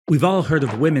We've all heard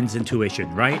of women's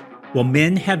intuition, right? Well,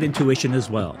 men have intuition as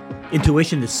well.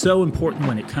 Intuition is so important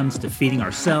when it comes to feeding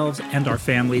ourselves and our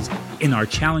families in our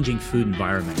challenging food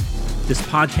environment. This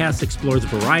podcast explores a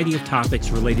variety of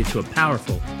topics related to a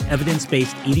powerful,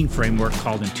 evidence-based eating framework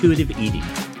called intuitive eating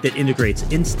that integrates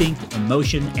instinct,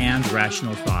 emotion, and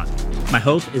rational thought. My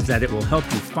hope is that it will help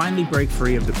you finally break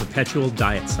free of the perpetual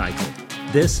diet cycle.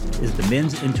 This is the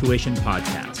Men's Intuition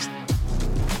Podcast.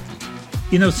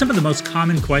 You know, some of the most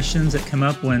common questions that come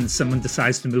up when someone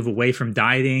decides to move away from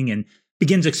dieting and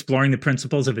begins exploring the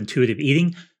principles of intuitive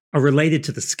eating are related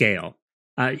to the scale.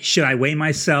 Should I weigh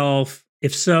myself?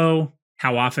 If so,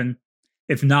 how often?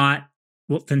 If not,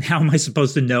 well, then how am I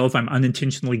supposed to know if I'm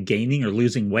unintentionally gaining or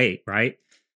losing weight, right?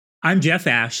 I'm Jeff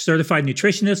Ash, certified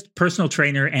nutritionist, personal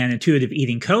trainer, and intuitive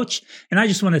eating coach. And I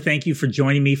just want to thank you for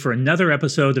joining me for another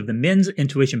episode of the Men's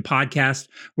Intuition Podcast,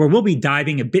 where we'll be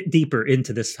diving a bit deeper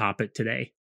into this topic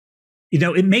today. You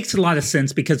know, it makes a lot of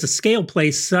sense because the scale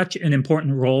plays such an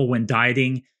important role when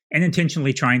dieting and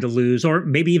intentionally trying to lose or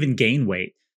maybe even gain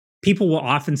weight. People will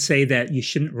often say that you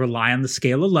shouldn't rely on the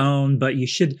scale alone, but you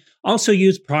should also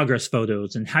use progress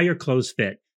photos and how your clothes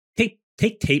fit.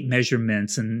 Take tape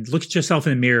measurements and look at yourself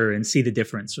in the mirror and see the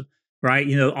difference, right?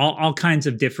 You know, all kinds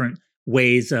of different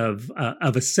ways of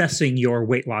assessing your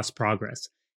weight loss progress.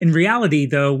 In reality,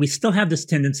 though, we still have this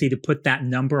tendency to put that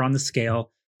number on the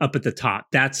scale up at the top.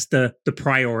 That's the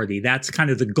priority. That's kind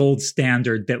of the gold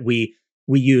standard that we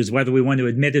use, whether we want to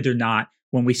admit it or not,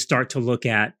 when we start to look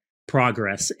at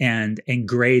progress and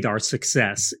grade our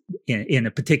success in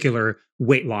a particular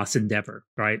weight loss endeavor,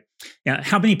 right? Now,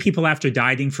 how many people after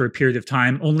dieting for a period of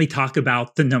time only talk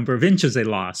about the number of inches they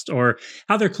lost or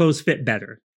how their clothes fit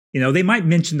better? You know, they might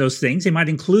mention those things, they might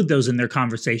include those in their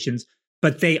conversations,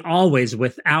 but they always,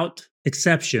 without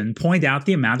exception, point out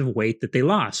the amount of weight that they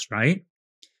lost, right?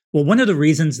 Well, one of the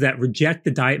reasons that reject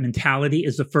the diet mentality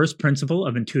is the first principle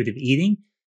of intuitive eating.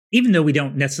 Even though we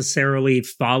don't necessarily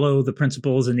follow the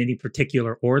principles in any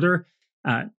particular order,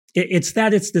 it's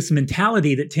this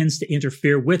mentality that tends to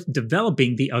interfere with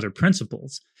developing the other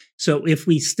principles. So if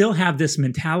we still have this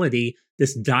mentality,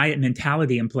 this diet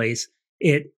mentality in place,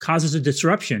 it causes a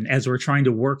disruption as we're trying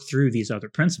to work through these other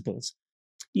principles.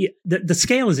 The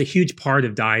scale is a huge part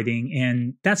of dieting,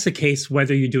 and that's the case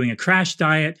whether you're doing a crash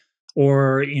diet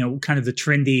or, you know, kind of the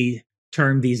trendy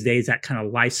term these days, that kind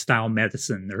of lifestyle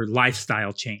medicine or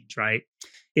lifestyle change, right?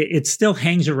 It still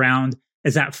hangs around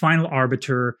as that final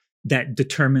arbiter that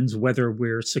determines whether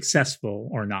we're successful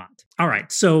or not. All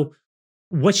right, so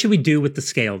what should we do with the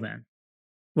scale then?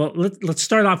 Well, let's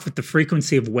start off with the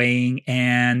frequency of weighing,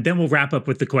 and then we'll wrap up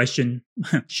with the question,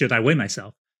 should I weigh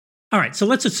myself? All right, so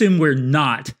let's assume we're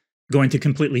not going to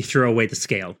completely throw away the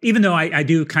scale, even though I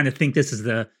do kind of think this is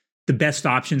the best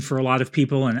option for a lot of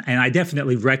people. And I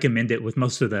definitely recommend it with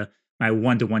most of my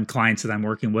one-to-one clients that I'm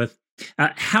working with.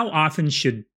 How often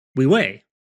should we weigh?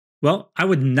 Well, I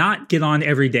would not get on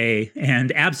every day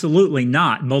and absolutely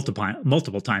not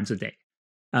multiple times a day.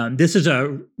 This is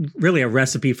really a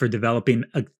recipe for developing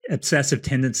obsessive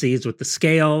tendencies with the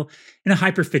scale and a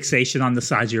hyperfixation on the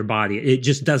size of your body. It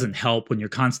just doesn't help when you're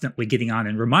constantly getting on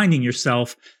and reminding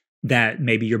yourself that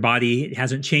maybe your body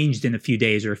hasn't changed in a few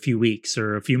days or a few weeks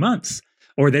or a few months,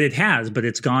 or that it has, but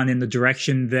it's gone in the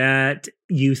direction that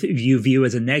you view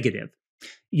as a negative.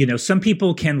 You know, some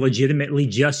people can legitimately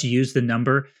just use the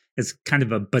number as kind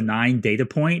of a benign data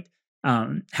point.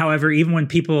 However, even when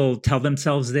people tell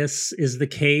themselves this is the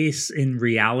case, in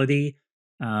reality,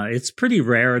 it's pretty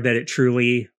rare that it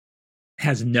truly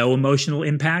has no emotional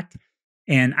impact.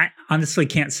 And I honestly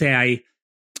can't say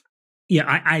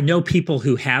I know people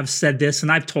who have said this, and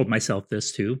I've told myself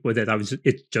this too,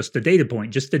 it's just a data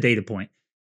point.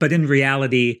 But in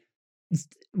reality,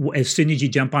 as soon as you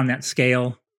jump on that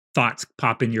scale, thoughts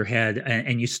pop in your head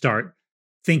and you start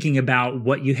thinking about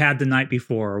what you had the night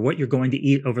before or what you're going to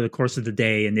eat over the course of the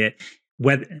day. And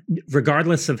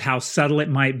regardless of how subtle it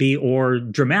might be or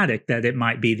dramatic that it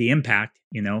might be, the impact,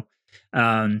 you know,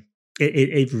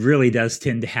 it really does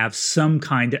tend to have some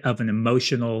kind of an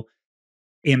emotional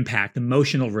impact,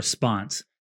 emotional response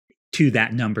to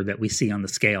that number that we see on the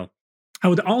scale. I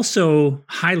would also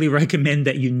highly recommend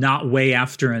that you not weigh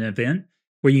after an event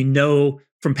where you know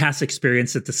from past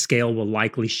experience that the scale will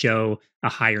likely show a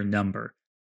higher number.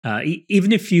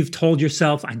 Even if you've told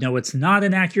yourself, I know it's not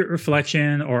an accurate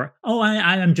reflection, or,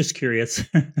 I'm just curious,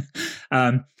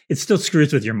 it still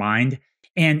screws with your mind.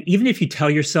 And even if you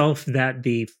tell yourself that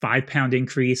the 5-pound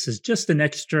increase is just an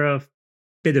extra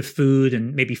bit of food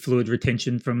and maybe fluid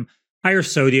retention from higher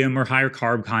sodium or higher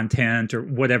carb content or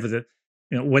whatever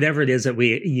whatever it is that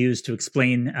we use to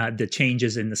explain the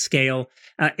changes in the scale,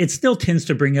 it still tends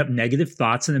to bring up negative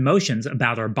thoughts and emotions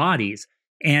about our bodies.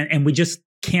 And we just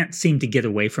can't seem to get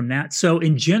away from that. So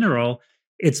in general,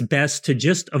 it's best to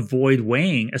just avoid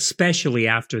weighing, especially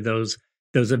after those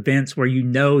events where you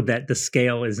know that the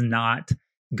scale is not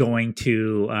going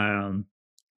to,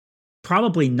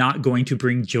 probably not going to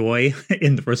bring joy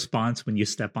in the response when you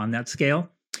step on that scale.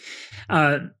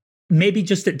 Maybe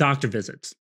just at doctor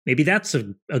visits. Maybe that's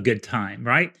a good time,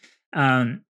 right?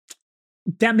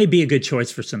 That may be a good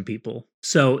choice for some people.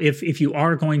 So if you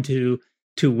are going to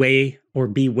weigh or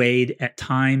be weighed at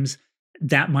times,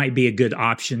 that might be a good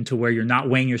option to where you're not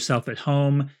weighing yourself at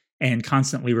home and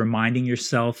constantly reminding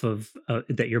yourself of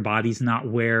that your body's not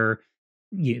where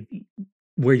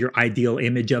your ideal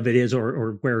image of it is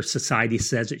or where society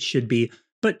says it should be,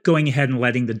 but going ahead and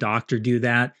letting the doctor do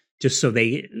that just so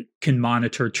they can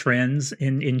monitor trends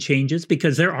in changes,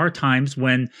 because there are times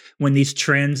when these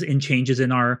trends and changes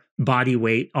in our body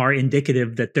weight are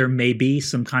indicative that there may be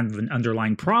some kind of an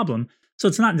underlying problem. So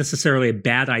it's not necessarily a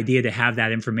bad idea to have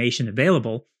that information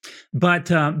available.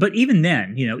 But even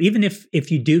then, even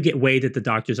if you do get weighed at the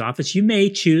doctor's office, you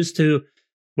may choose to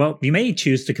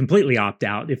completely opt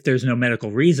out if there's no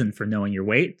medical reason for knowing your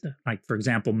weight. Like, for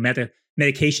example,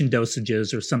 medication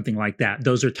dosages or something like that.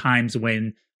 Those are times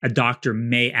when a doctor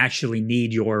may actually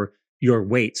need your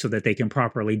weight so that they can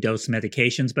properly dose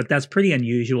medications. But that's pretty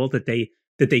unusual that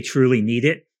they truly need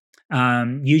it.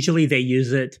 Usually they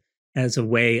use it as a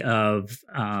way of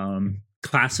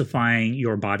classifying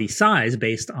your body size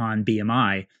based on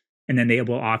BMI. And then they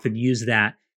will often use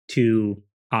that to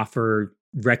offer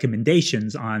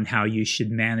recommendations on how you should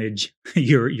manage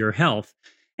your health.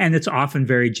 And it's often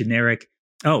very generic.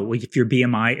 Oh, if your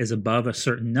BMI is above a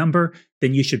certain number,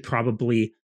 then you should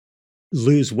probably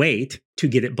lose weight to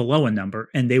get it below a number.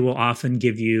 And they will often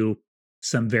give you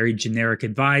some very generic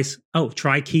advice. Oh,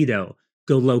 try keto,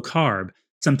 go low carb.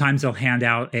 Sometimes they'll hand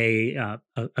out a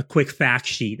quick fact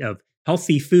sheet of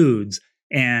healthy foods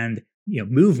and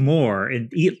move more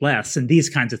and eat less and these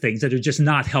kinds of things that are just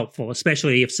not helpful,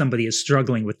 especially if somebody is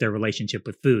struggling with their relationship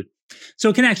with food. So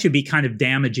it can actually be kind of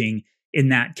damaging in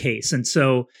that case. And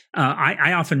so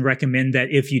I often recommend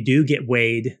that if you do get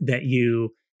weighed, that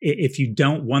if you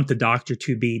don't want the doctor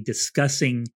to be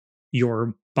discussing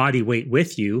your body weight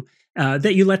with you,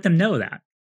 that you let them know that.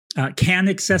 Can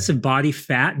excessive body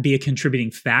fat be a contributing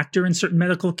factor in certain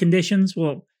medical conditions?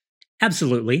 Well,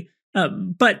 absolutely,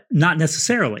 but not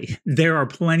necessarily. There are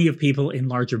plenty of people in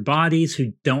larger bodies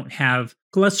who don't have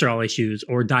cholesterol issues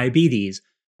or diabetes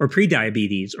or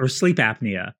prediabetes or sleep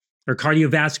apnea or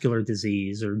cardiovascular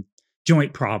disease or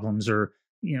joint problems or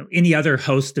any other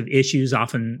host of issues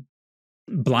often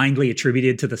blindly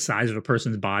attributed to the size of a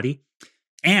person's body.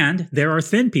 And there are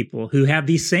thin people who have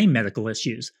these same medical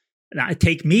issues.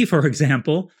 Take me, for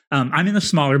example. I'm in a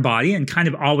smaller body and kind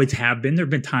of always have been. There have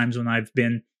been times when I've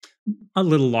been a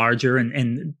little larger and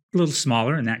a little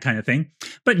smaller and that kind of thing.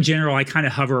 But in general, I kind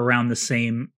of hover around the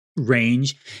same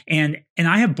range. And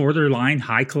I have borderline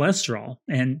high cholesterol.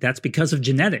 And that's because of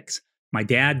genetics. My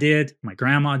dad did, my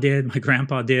grandma did, my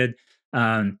grandpa did.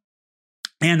 And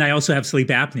I also have sleep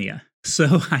apnea.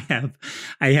 So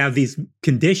I have these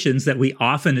conditions that we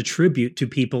often attribute to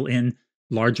people in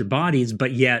larger bodies,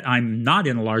 but yet I'm not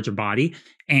in a larger body,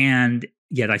 and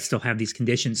yet I still have these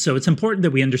conditions. So it's important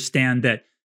that we understand that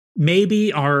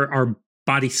maybe our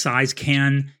body size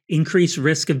can increase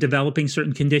risk of developing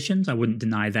certain conditions. I wouldn't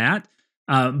deny that.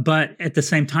 But at the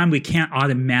same time, we can't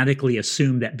automatically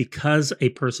assume that because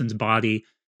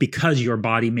your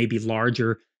body may be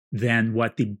larger than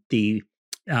what the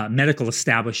medical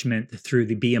establishment through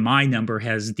the BMI number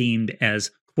has deemed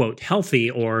as, quote,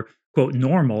 healthy or, quote,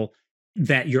 normal,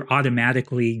 that you're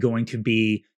automatically going to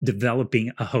be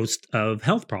developing a host of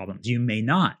health problems. You may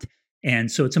not. And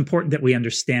so it's important that we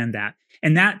understand that.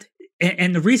 And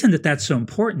the reason that that's so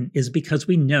important is because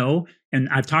we know, and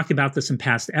I've talked about this in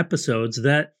past episodes,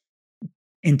 that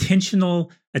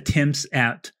intentional attempts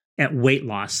at weight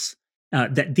loss,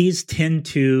 that these tend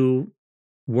to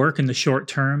work in the short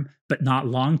term, but not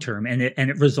long term. And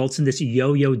it results in this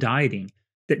yo-yo dieting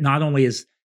that not only is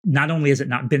it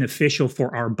not beneficial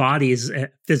for our bodies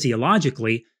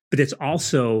physiologically, but it's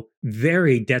also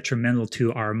very detrimental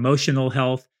to our emotional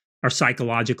health, our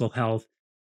psychological health,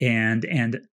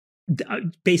 and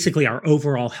basically our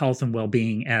overall health and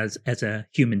well-being as a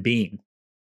human being.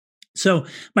 So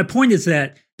my point is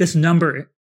that this number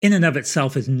in and of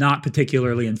itself is not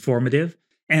particularly informative.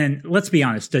 And let's be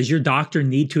honest, does your doctor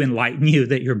need to enlighten you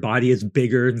that your body is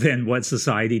bigger than what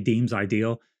society deems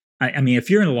ideal? I mean, if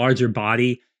you're in a larger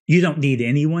body, you don't need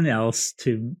anyone else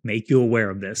to make you aware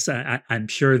of this. I'm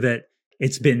sure that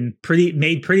it's been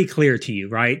made pretty clear to you,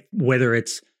 right? Whether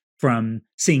it's from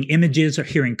seeing images or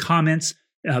hearing comments,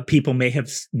 people may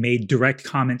have made direct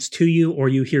comments to you, or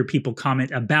you hear people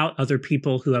comment about other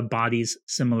people who have bodies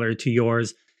similar to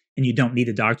yours, and you don't need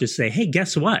a doctor to say, hey,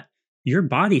 guess what? Your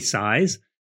body size,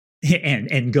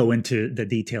 and go into the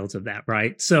details of that,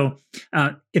 right? So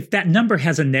if that number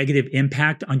has a negative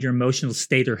impact on your emotional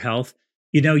state or health,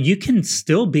 you can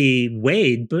still be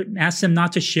weighed, but ask them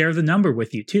not to share the number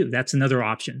with you too. That's another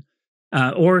option.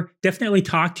 Or definitely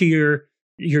talk to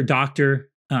your doctor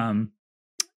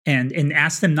and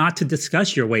ask them not to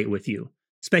discuss your weight with you,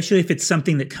 especially if it's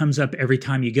something that comes up every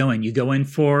time you go in. You go in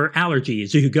for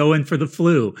allergies, or you go in for the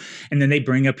flu, and then they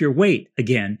bring up your weight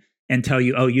again and tell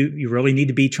you, oh, you really need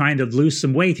to be trying to lose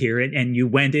some weight here. And you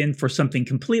went in for something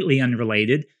completely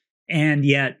unrelated, and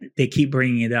yet they keep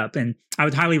bringing it up. And I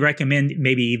would highly recommend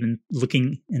maybe even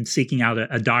looking and seeking out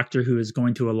a doctor who is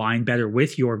going to align better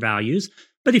with your values.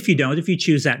 But if you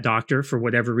choose that doctor for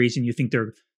whatever reason, you think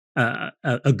they're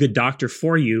a good doctor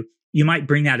for you, you might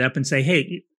bring that up and say,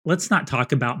 hey, let's not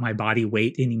talk about my body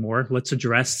weight anymore. Let's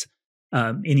address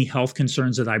any health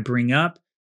concerns that I bring up.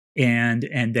 And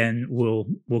then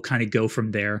we'll kind of go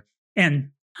from there. And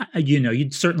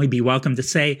you'd certainly be welcome to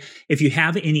say if you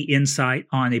have any insight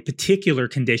on a particular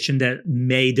condition that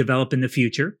may develop in the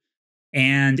future,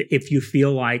 and if you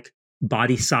feel like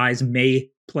body size may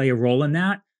play a role in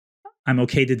that, I'm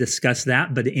okay to discuss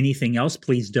that. But anything else,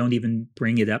 please don't even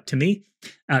bring it up to me.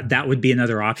 That would be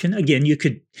another option. Again,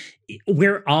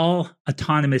 we're all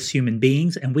autonomous human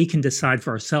beings, and we can decide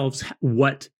for ourselves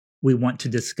what we want to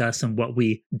discuss and what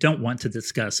we don't want to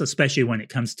discuss, especially when it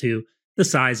comes to the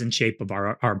size and shape of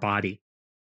our body.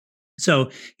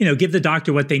 So, give the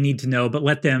doctor what they need to know, but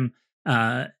let them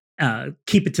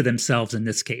keep it to themselves in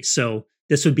this case. So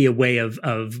this would be a way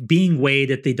of being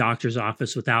weighed at the doctor's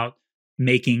office without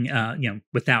making,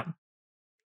 without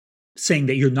saying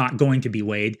that you're not going to be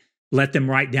weighed. Let them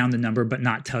write down the number, but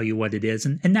not tell you what it is.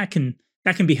 And that can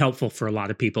be helpful for a lot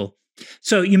of people.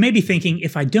 So you may be thinking,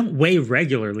 if I don't weigh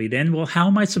regularly, then, well, how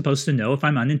am I supposed to know if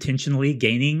I'm unintentionally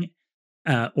gaining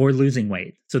or losing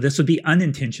weight? So this would be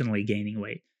unintentionally gaining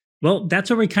weight. Well, that's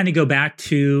where we kind of go back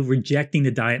to rejecting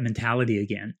the diet mentality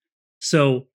again.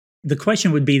 So the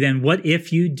question would be then, what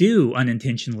if you do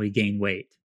unintentionally gain weight?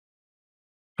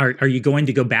 Are you going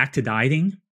to go back to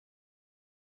dieting?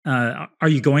 Are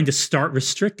you going to start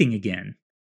restricting again?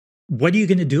 What are you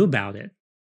going to do about it?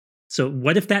 So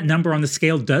what if that number on the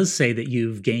scale does say that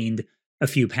you've gained a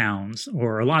few pounds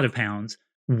or a lot of pounds?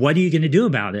 What are you going to do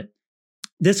about it?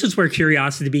 This is where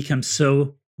curiosity becomes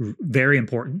so very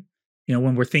important,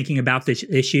 when we're thinking about this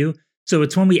issue. So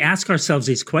it's when we ask ourselves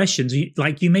these questions,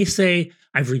 like you may say,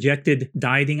 I've rejected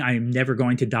dieting. I am never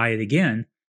going to diet again.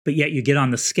 But yet you get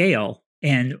on the scale,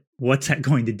 and what's that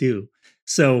going to do?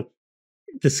 So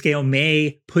the scale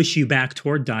may push you back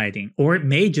toward dieting, or it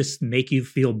may just make you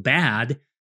feel bad.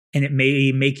 And it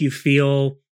may make you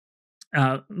feel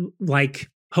like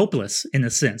hopeless in a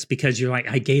sense, because you're like,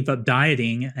 I gave up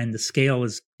dieting and the scale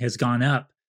has gone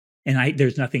up, and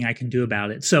there's nothing I can do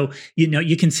about it. So,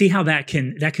 you can see how that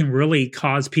can really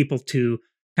cause people to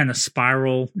kind of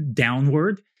spiral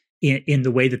downward in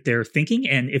the way that they're thinking.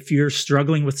 And if you're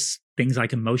struggling with things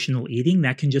like emotional eating,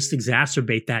 that can just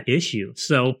exacerbate that issue.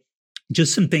 So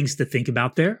just some things to think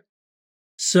about there.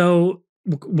 So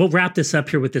we'll wrap this up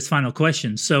here with this final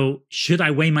question. So should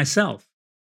I weigh myself?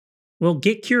 Well,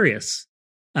 get curious.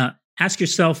 Ask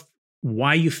yourself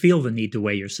why you feel the need to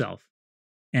weigh yourself.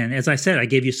 And as I said, I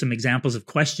gave you some examples of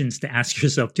questions to ask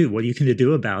yourself too. What are you going to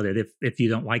do about it if you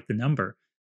don't like the number?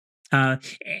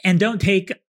 And don't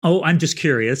take, I'm just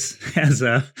curious as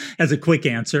a quick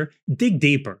answer. Dig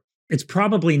deeper. It's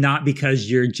probably not because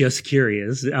you're just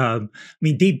curious.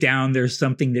 Deep down, there's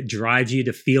something that drives you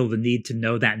to feel the need to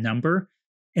know that number.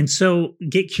 And so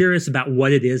get curious about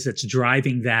what it is that's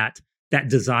driving that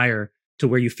desire to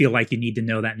where you feel like you need to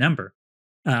know that number.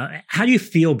 How do you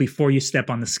feel before you step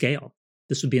on the scale?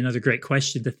 This would be another great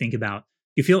question to think about.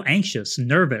 You feel anxious,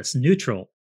 nervous,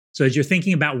 neutral. So as you're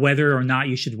thinking about whether or not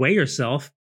you should weigh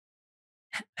yourself,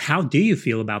 how do you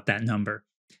feel about that number?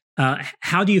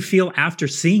 How do you feel after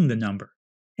seeing the number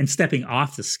and stepping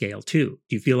off the scale too?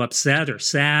 Do you feel upset or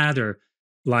sad or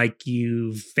like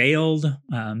you failed?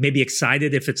 Maybe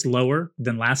excited if it's lower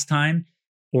than last time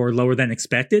or lower than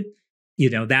expected?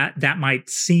 That might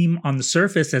seem on the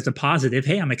surface as a positive.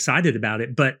 Hey, I'm excited about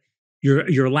it, but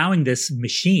you're allowing this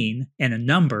machine and a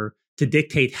number to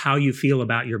dictate how you feel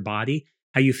about your body,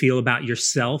 how you feel about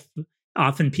yourself.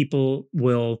 Often people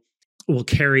will will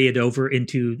carry it over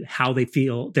into how they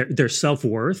feel, their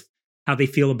self-worth, how they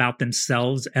feel about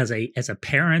themselves as a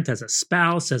parent, as a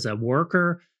spouse, as a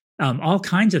worker. All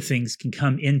kinds of things can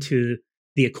come into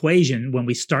the equation when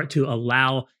we start to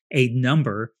allow a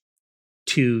number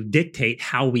to dictate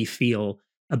how we feel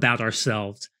about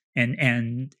ourselves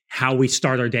and how we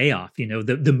start our day off,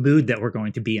 the mood that we're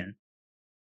going to be in.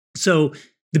 So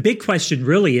the big question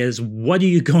really is, what are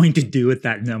you going to do with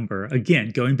that number?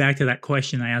 Again, going back to that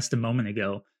question I asked a moment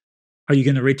ago, are you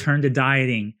going to return to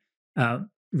dieting,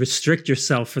 restrict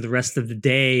yourself for the rest of the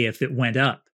day if it went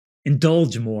up,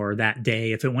 indulge more that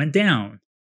day if it went down,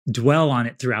 dwell on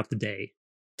it throughout the day?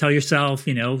 Tell yourself,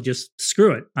 just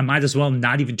screw it. I might as well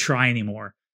not even try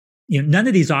anymore. None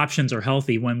of these options are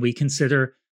healthy when we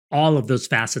consider all of those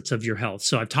facets of your health.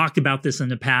 So I've talked about this in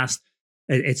the past.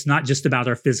 It's not just about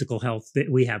our physical health.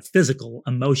 We have physical,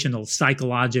 emotional,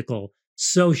 psychological,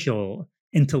 social,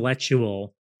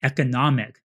 intellectual,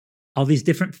 economic, all these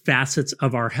different facets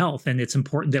of our health. And it's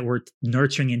important that we're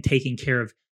nurturing and taking care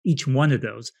of each one of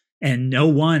those. And no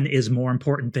one is more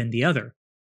important than the other.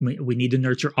 We need to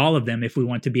nurture all of them if we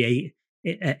want to be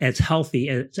as healthy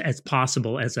as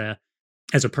possible as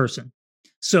a person.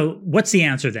 So what's the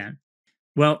answer then?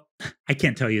 Well, I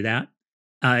can't tell you that.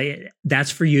 That's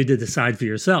for you to decide for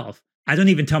yourself. I don't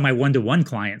even tell my one-to-one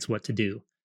clients what to do.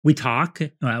 We talk,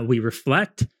 we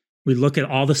reflect, we look at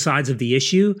all the sides of the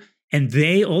issue, and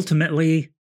they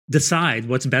ultimately decide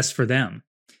what's best for them.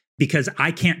 Because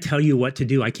I can't tell you what to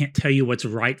do. I can't tell you what's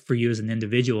right for you as an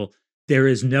individual. There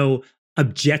is no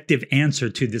objective answer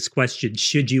to this question.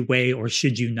 Should you weigh or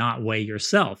should you not weigh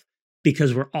yourself?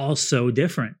 Because we're all so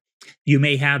different. You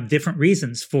may have different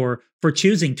reasons for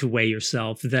choosing to weigh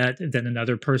yourself that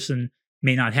another person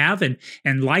may not have.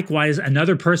 And likewise,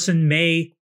 another person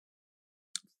may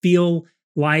feel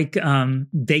like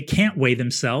they can't weigh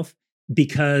themselves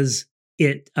because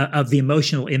of the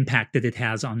emotional impact that it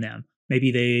has on them.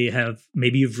 Maybe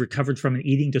you've recovered from an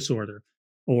eating disorder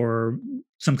or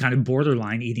some kind of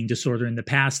borderline eating disorder in the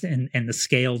past, and the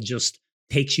scale just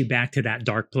takes you back to that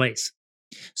dark place.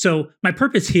 So my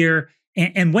purpose here,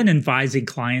 and when advising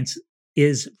clients,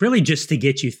 is really just to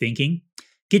get you thinking,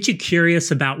 get you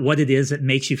curious about what it is that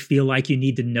makes you feel like you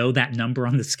need to know that number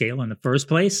on the scale in the first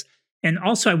place. And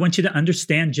also, I want you to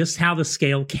understand just how the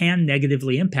scale can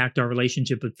negatively impact our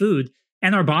relationship with food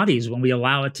and our bodies when we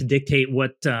allow it to dictate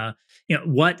what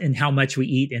and how much we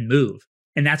eat and move.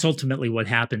 And that's ultimately what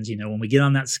happens. When we get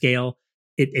on that scale,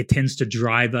 it tends to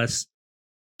drive us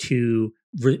to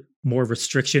more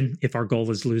restriction if our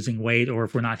goal is losing weight, or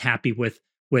if we're not happy with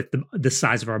the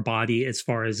size of our body as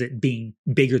far as it being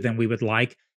bigger than we would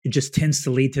like. It just tends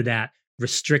to lead to that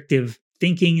restrictive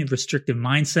thinking and restrictive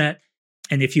mindset.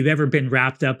 And if you've ever been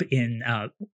wrapped up in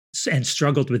and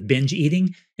struggled with binge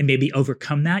eating and maybe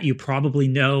overcome that, you probably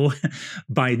know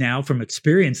by now from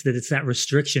experience that it's that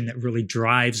restriction that really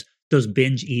drives those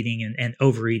binge eating and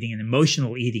overeating and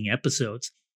emotional eating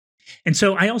episodes. And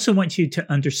so I also want you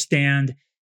to understand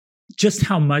just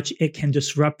how much it can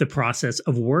disrupt the process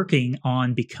of working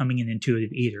on becoming an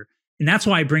intuitive eater. And that's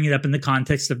why I bring it up in the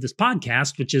context of this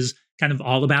podcast, which is kind of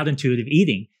all about intuitive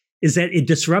eating, is that it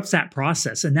disrupts that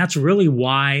process. And that's really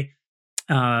why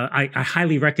I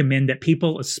highly recommend that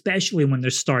people, especially when they're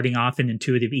starting off in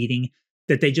intuitive eating,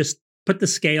 that they just put the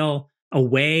scale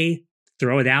away,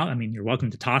 throw it out. I mean, you're welcome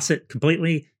to toss it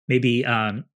completely, maybe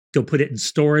go put it in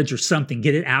storage or something,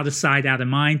 get it out of sight, out of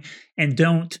mind, and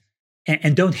don't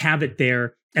have it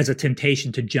there as a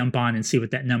temptation to jump on and see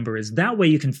what that number is. That way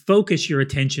you can focus your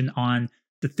attention on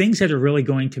the things that are really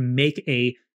going to make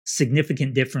a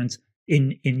significant difference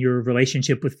in your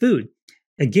relationship with food.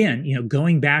 Again,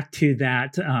 going back to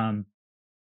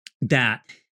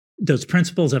those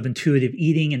principles of intuitive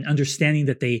eating and understanding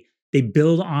that they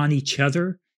build on each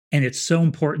other. And it's so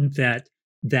important that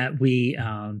we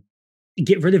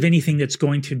get rid of anything that's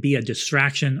going to be a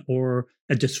distraction or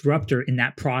a disruptor in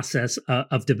that process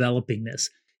of developing this.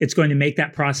 It's going to make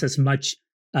that process much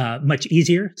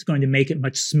easier. It's going to make it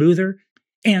much smoother.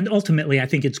 And ultimately, I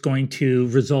think it's going to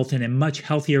result in a much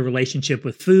healthier relationship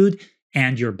with food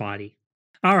and your body.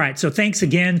 All right. So thanks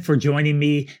again for joining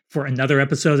me for another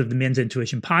episode of the Men's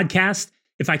Intuition Podcast.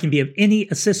 If I can be of any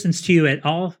assistance to you at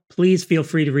all, please feel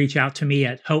free to reach out to me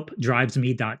at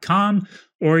hopedrivesme.com,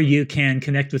 or you can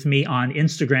connect with me on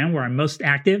Instagram, where I'm most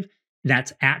active.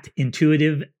 That's at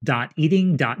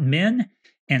intuitive.eating.men.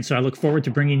 And so I look forward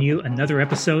to bringing you another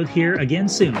episode here again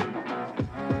soon.